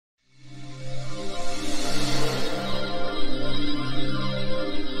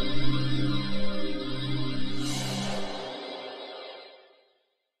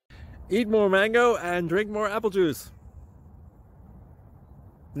Eat more mango and drink more apple juice.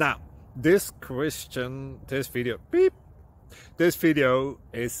 Now, this video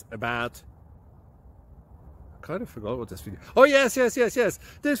is about... I kind of forgot what this video... Oh, yes.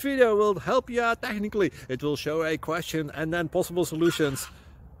 This video will help you out technically. It will show a question and then possible solutions.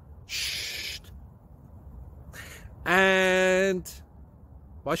 Shh. And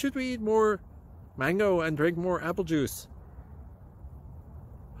why should we eat more mango and drink more apple juice?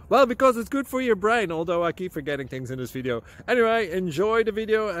 Well, because it's good for your brain, although I keep forgetting things in this video. Anyway, enjoy the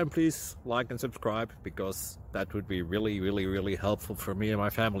video and please like and subscribe, because that would be really helpful for me and my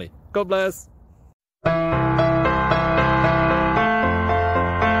family. God bless!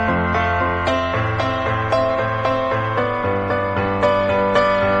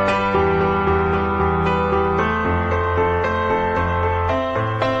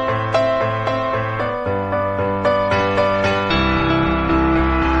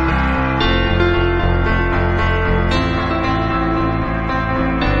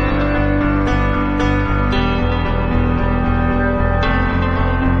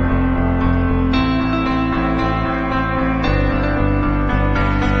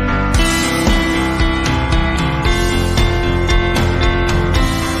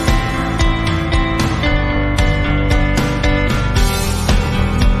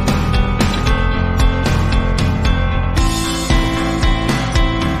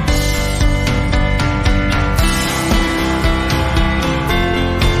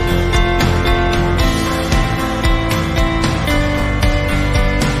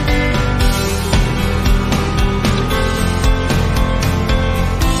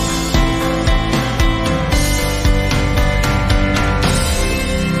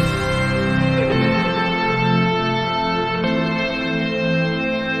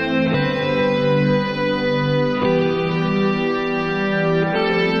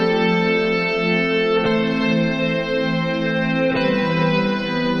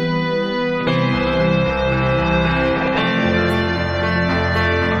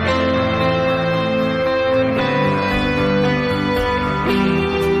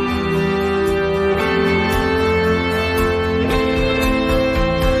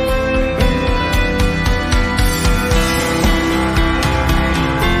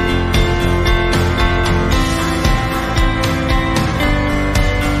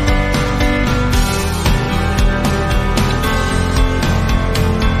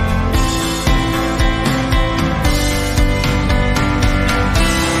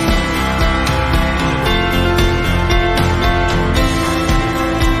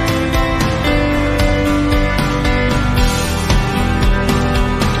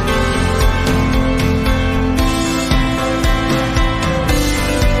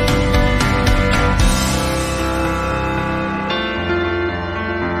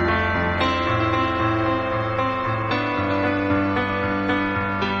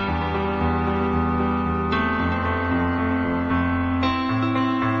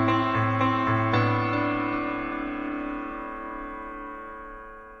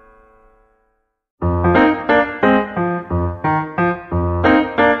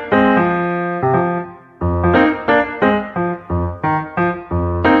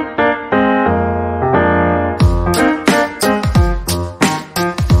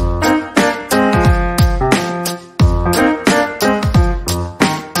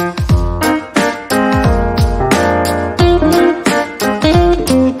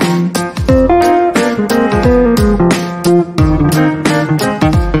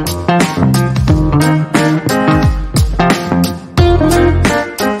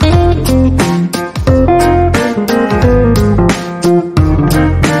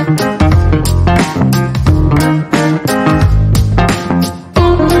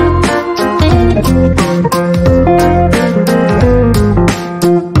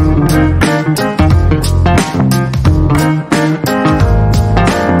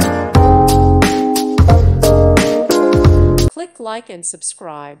 Like and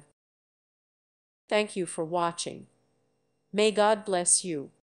subscribe. Thank you for watching. May God bless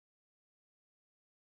you.